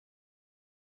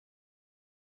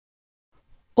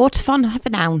Ortofon have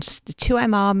announced the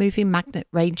 2MR moving magnet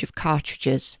range of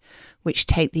cartridges, which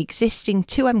take the existing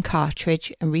 2M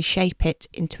cartridge and reshape it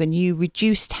into a new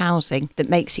reduced housing that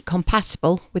makes it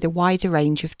compatible with a wider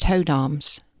range of tone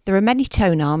arms. There are many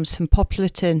tone arms from popular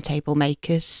turntable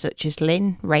makers such as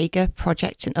Linn, Rager,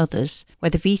 Project and others, where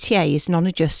the VTA is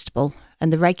non-adjustable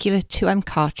and the regular 2M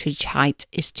cartridge height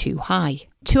is too high.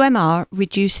 2MR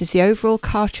reduces the overall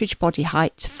cartridge body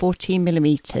height to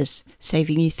 14mm,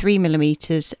 saving you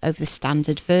 3mm over the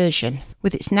standard version.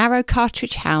 With its narrow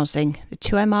cartridge housing, the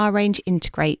 2MR range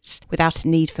integrates without a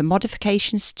need for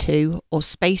modifications to or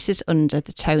spacers under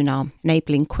the tone arm,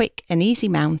 enabling quick and easy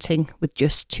mounting with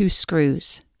just 2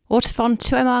 screws. Ortofon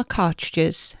 2MR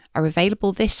cartridges are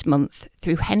available this month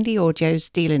through Henley Audio's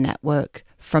dealer network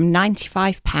from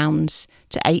 £95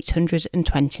 to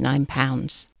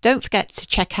 £829. Don't forget to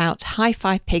check out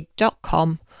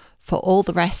hifipig.com for all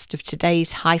the rest of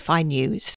today's hi-fi news.